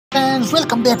friends,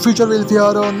 welcome back Future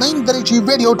Welfare. Naim Darrechi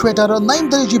video Twitter, Naim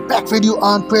Darrechi pack video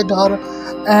on Twitter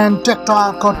and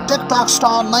TikTok. TikTok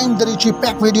star Naim Darrechi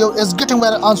pack video is getting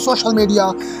viral on social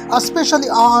media, especially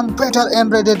on Twitter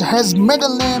and Reddit. His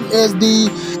middle name is the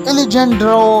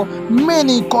Alejandro.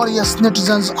 Many curious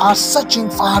netizens are searching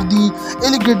for the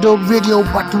alligator video,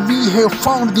 but we have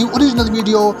found the original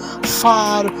video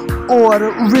for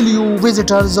our value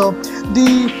visitors.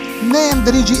 The Naim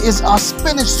Darrechi is a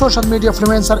Spanish social media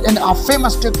influencer and a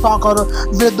famous TikToker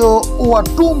with over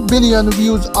 2 billion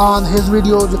views on his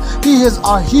videos. He has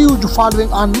a huge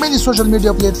following on many social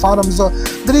media platforms.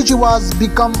 Darrechi was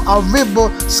become a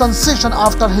web sensation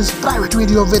after his private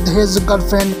video with his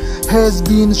girlfriend has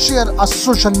been shared on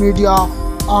social media.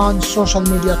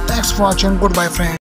 Thanks for watching. Goodbye, friends.